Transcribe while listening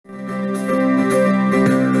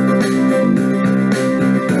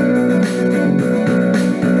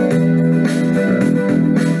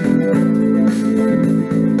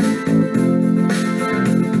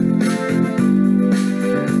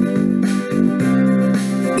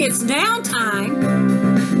It's now time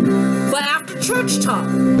for After Church Talk.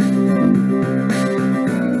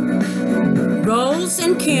 Rose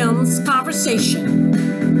and Kim's conversation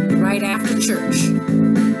right after church.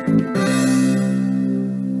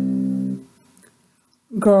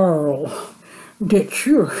 Girl, did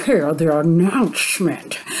you hear the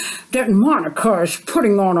announcement that Monica is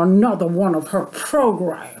putting on another one of her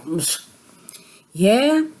programs?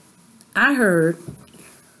 Yeah, I heard.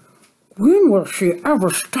 When will she ever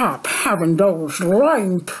stop having those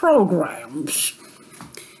lame programs?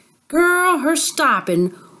 Girl, her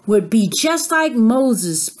stopping would be just like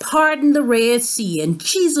Moses parting the Red Sea and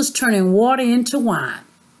Jesus turning water into wine.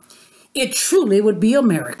 It truly would be a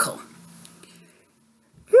miracle.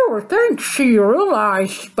 You would think she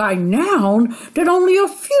realized by now that only a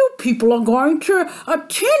few people are going to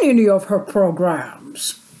attend any of her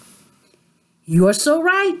programs. You're so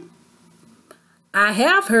right. I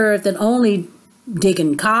have heard that only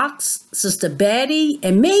Deacon Cox, Sister Betty,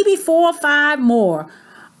 and maybe 4 or 5 more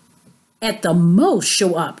at the most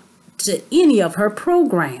show up to any of her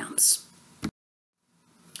programs.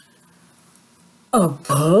 A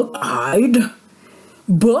bug-eyed,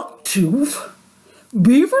 buck-tooth,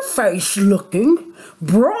 beaver-faced looking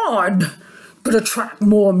broad could attract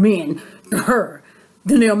more men to her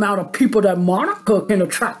than the amount of people that Monica can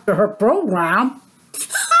attract to her program.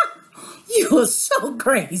 You are so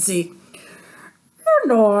crazy. You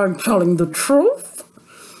know I'm telling the truth.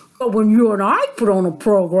 But when you and I put on a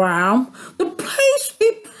program, the place be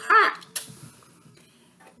packed.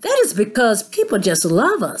 That is because people just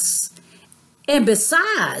love us. And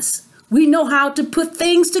besides, we know how to put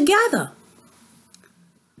things together.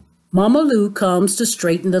 Mama Lou comes to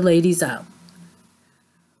straighten the ladies out.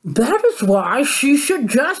 That is why she should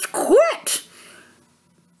just quit.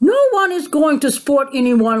 No one is going to support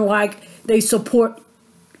anyone like they support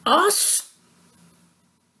us.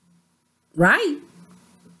 Right?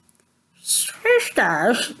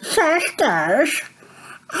 Sisters,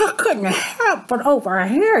 I couldn't help but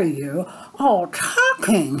overhear you all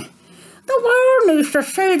talking. The world needs to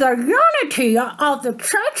see the unity of the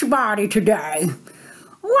church body today.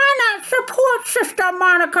 Why not support Sister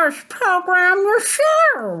Monica's program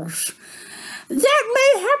yourselves? That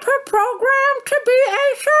may help her program to be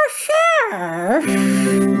a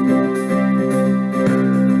success.